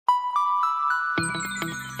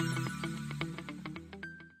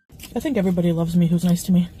I think everybody loves me who's nice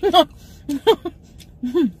to me.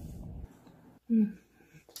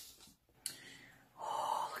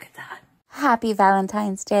 Happy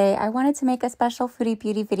Valentine's Day. I wanted to make a special Foodie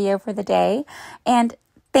Beauty video for the day, and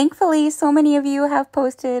thankfully so many of you have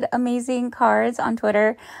posted amazing cards on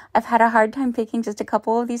Twitter. I've had a hard time picking just a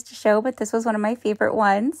couple of these to show, but this was one of my favorite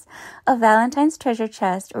ones. A Valentine's treasure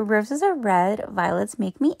chest. Roses are red, violets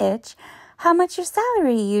make me itch. How much your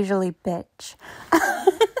salary usually, bitch?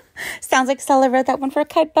 Sounds like Stella wrote that one for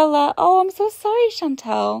Kite Bella. Oh, I'm so sorry,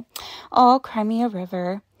 Chantel. Oh, cry me a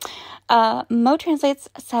river. Mo Translates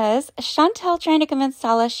says, Chantel trying to convince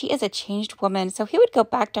Stella she is a changed woman, so he would go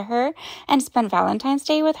back to her and spend Valentine's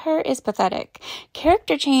Day with her is pathetic.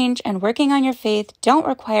 Character change and working on your faith don't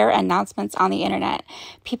require announcements on the internet.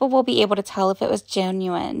 People will be able to tell if it was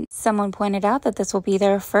genuine. Someone pointed out that this will be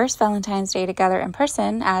their first Valentine's Day together in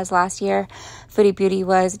person, as last year Foodie Beauty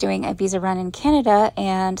was doing a visa run in Canada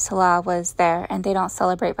and Salah was there, and they don't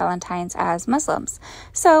celebrate Valentine's as Muslims.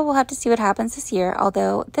 So we'll have to see what happens this year,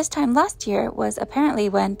 although this time last year was apparently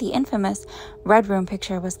when the infamous Red Room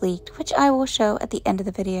picture was leaked, which I will show at the end of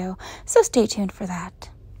the video, so stay tuned for that.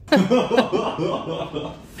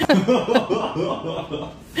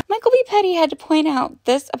 Michael B. Petty had to point out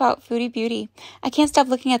this about Foodie Beauty. I can't stop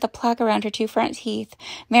looking at the plaque around her two front teeth.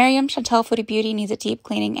 Miriam Chantel Foodie Beauty needs a deep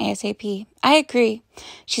cleaning ASAP. I agree.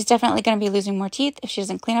 She's definitely going to be losing more teeth if she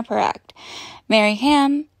doesn't clean up her act. Mary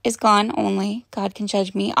Ham is gone only. God can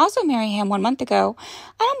judge me. Also Mary Ham 1 month ago.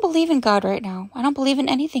 I don't believe in God right now. I don't believe in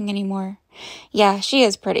anything anymore. Yeah, she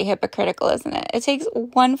is pretty hypocritical, isn't it? It takes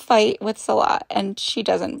one fight with Salah and she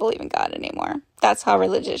doesn't believe in God anymore. That's how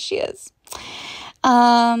religious she is.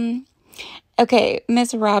 Okay,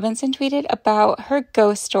 Miss Robinson tweeted about her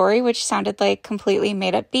ghost story, which sounded like completely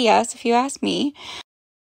made up BS if you ask me.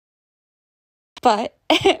 But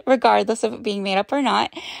regardless of it being made up or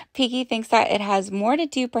not, Piggy thinks that it has more to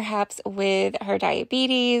do perhaps with her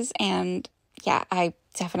diabetes, and yeah, I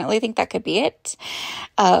definitely think that could be it.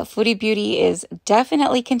 Foodie Beauty is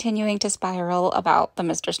definitely continuing to spiral about the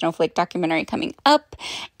Mr. Snowflake documentary coming up,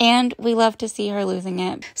 and we love to see her losing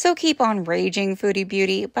it. So keep on raging, Foodie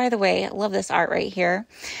Beauty. By the way, I love this art right here.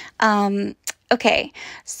 Okay,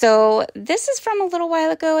 so this is from a little while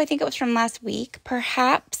ago. I think it was from last week.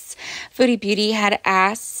 Perhaps Foodie Beauty had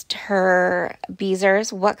asked her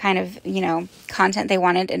Beezers what kind of, content they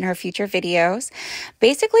wanted in her future videos.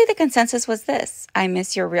 Basically, the consensus was this. I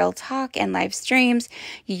miss your real talk and live streams.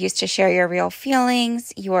 You used to share your real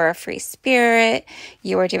feelings. You are a free spirit.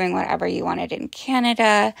 You were doing whatever you wanted in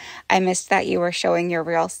Canada. I missed that you were showing your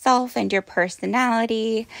real self and your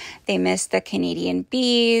personality. They missed the Canadian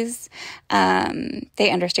bees.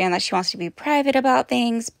 They understand that she wants to be private about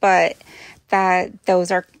things, but that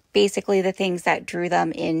those are basically the things that drew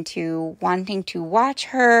them into wanting to watch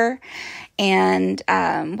her. And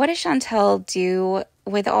what does Chantel do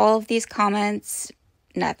with all of these comments?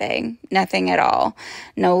 Nothing at all.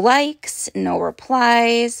 No likes, no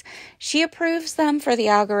replies. She approves them for the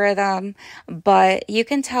algorithm, but you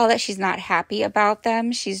can tell that she's not happy about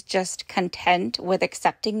them. She's just content with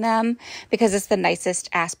accepting them because it's the nicest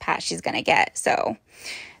ass pat she's gonna get. So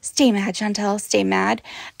stay mad, Chantel, stay mad.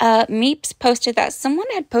 Meeps posted that someone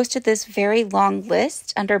had posted this very long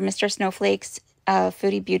list under Mr. Snowflake's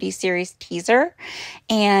Foodie Beauty series teaser,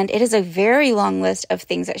 and it is a very long list of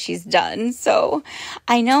things that she's done. So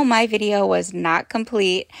I know my video was not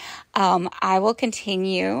complete. I will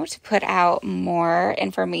continue to put out more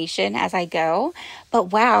information as I go,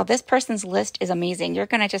 but wow, this person's list is amazing. You're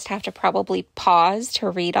going to just have to probably pause to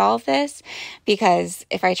read all of this, because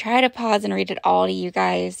if I try to pause and read it all to you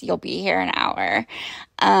guys, you'll be here an hour.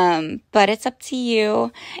 But it's up to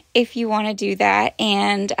you if you want to do that.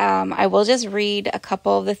 And I will just read a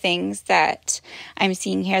couple of the things that I'm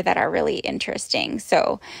seeing here that are really interesting.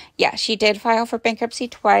 So yeah, she did file for bankruptcy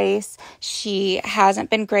twice. She hasn't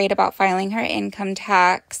been great about filing her income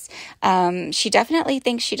tax. She definitely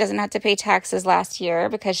thinks she doesn't have to pay taxes last year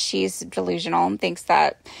because she's delusional and thinks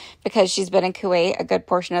that because she's been in Kuwait a good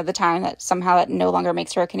portion of the time that somehow that no longer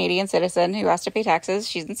makes her a Canadian citizen who has to pay taxes.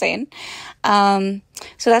 She's insane.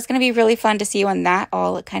 So that's going to be really fun to see when that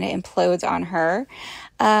all kind of implodes on her.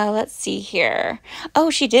 Let's see here. Oh,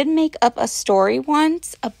 she did make up a story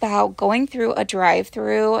once about going through a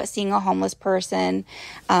drive-through, seeing a homeless person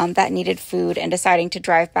that needed food and deciding to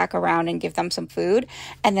drive back around and give them some food.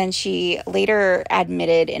 And then she later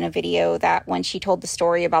admitted in a video that when she told the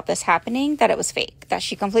story about this happening, that it was fake, that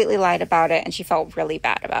she completely lied about it and she felt really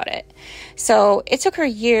bad about it. So it took her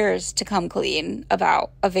years to come clean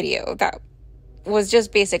about a video that was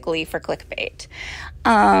just basically for clickbait,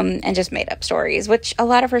 and just made up stories, which a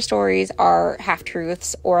lot of her stories are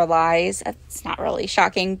half-truths or lies. It's not really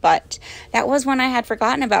shocking, but that was one I had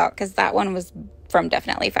forgotten about because that one was from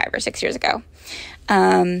definitely 5 or 6 years ago.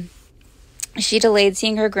 She delayed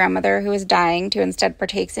seeing her grandmother who was dying to instead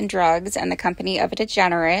partakes in drugs and the company of a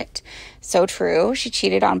degenerate. So true. She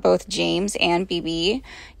cheated on both James and BB.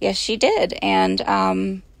 Yes, she did.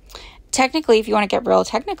 And technically, if you want to get real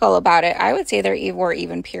technical about it, I would say there were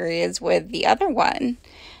even periods with the other one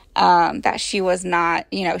that she was not,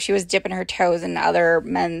 she was dipping her toes in other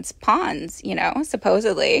men's ponds,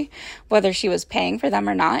 supposedly, whether she was paying for them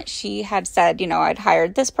or not. She had said, I'd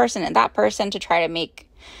hired this person and that person to try to make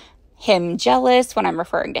him jealous. When I'm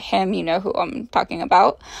referring to him, you know who I'm talking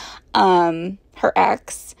about. Her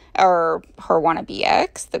ex, or her wannabe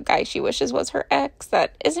ex, the guy she wishes was her ex,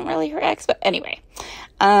 that isn't really her ex, but anyway.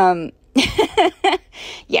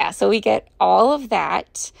 Yeah, so we get all of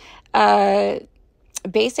that.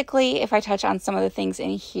 Basically, if I touch on some of the things in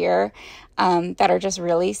here that are just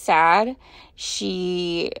really sad,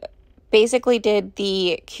 she basically did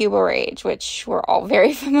the Cuba Rage, which we're all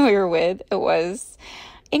very familiar with. It was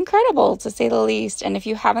incredible, to say the least. And if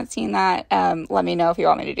you haven't seen that, let me know if you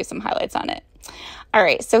want me to do some highlights on it. All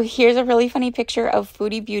right, so here's a really funny picture of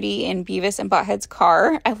Foodie Beauty in Beavis and Butthead's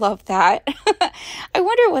car. I love that. I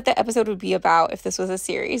wonder what the episode would be about if this was a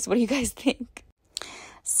series. What do you guys think?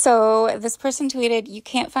 So this person tweeted, "You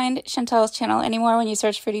can't find Chantel's channel anymore when you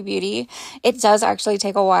search Foodie Beauty." It does actually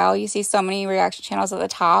take a while. You see so many reaction channels at the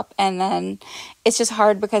top, and then it's just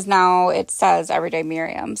hard because now it says Everyday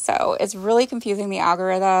Miriam. So it's really confusing, the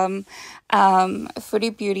algorithm.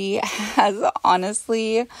 Foodie Beauty has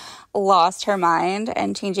honestly lost her mind,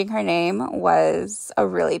 and changing her name was a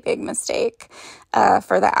really big mistake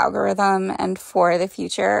for the algorithm and for the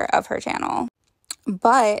future of her channel.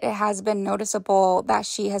 But it has been noticeable that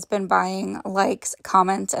she has been buying likes,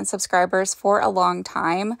 comments, and subscribers for a long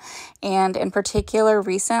time. And in particular,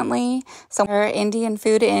 recently, somewhere Indian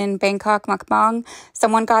food in Bangkok mukbang,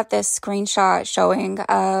 someone got this screenshot showing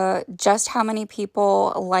just how many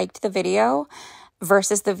people liked the video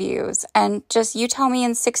versus the views. And just, you tell me,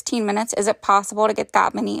 in 16 minutes, is it possible to get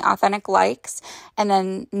that many authentic likes and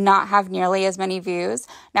then not have nearly as many views?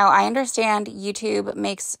 Now, I understand YouTube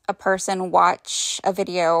makes a person watch a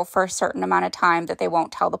video for a certain amount of time that they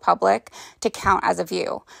won't tell the public to count as a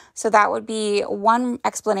view. So that would be one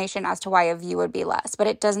explanation as to why a view would be less, but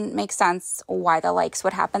it doesn't make sense why the likes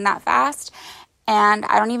would happen that fast. And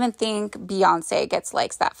I don't even think Beyonce gets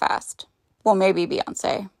likes that fast. Well, maybe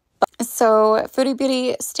Beyonce. So Foodie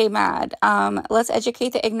Beauty, stay mad. Let's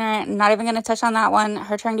educate the ignorant. Not even going to touch on that one.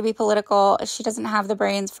 Her trying to be political. She doesn't have the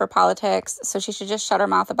brains for politics, so she should just shut her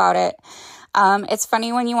mouth about it. It's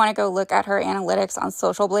funny when you want to go look at her analytics on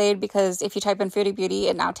Social Blade, because if you type in Foodie Beauty,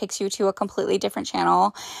 it now takes you to a completely different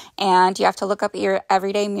channel, and you have to look up your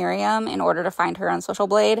Everyday Miriam in order to find her on Social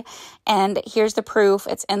Blade. And here's the proof.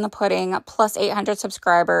 It's in the pudding. Plus 800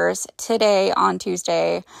 subscribers today on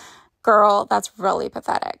Tuesday. Girl, that's really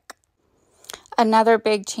pathetic. Another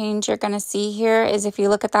big change you're going to see here is if you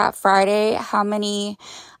look at that Friday, how many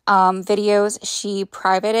videos she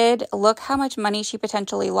privated. Look how much money she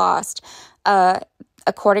potentially lost.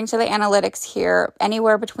 According to the analytics here,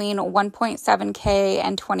 anywhere between 1.7K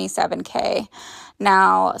and 27K.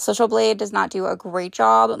 Now, Social Blade does not do a great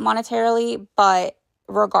job monetarily, but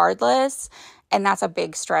regardless, and that's a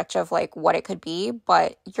big stretch of like what it could be,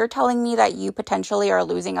 but you're telling me that you potentially are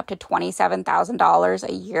losing up to $27,000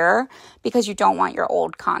 a year because you don't want your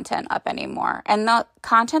old content up anymore. And the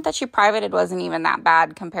content that she privated wasn't even that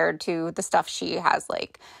bad compared to the stuff she has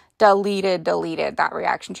like deleted that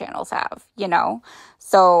reaction channels have,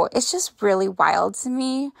 So it's just really wild to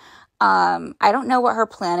me. I don't know what her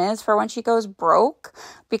plan is for when she goes broke,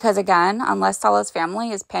 because again, unless Salah's family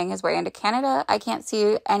is paying his way into Canada, I can't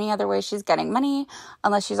see any other way she's getting money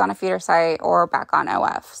unless she's on a feeder site or back on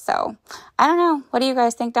OF. So I don't know. What do you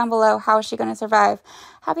guys think down below? How is she going to survive?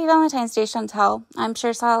 Happy Valentine's Day, Chantel. I'm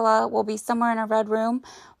sure Salah will be somewhere in a red room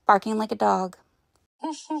barking like a dog.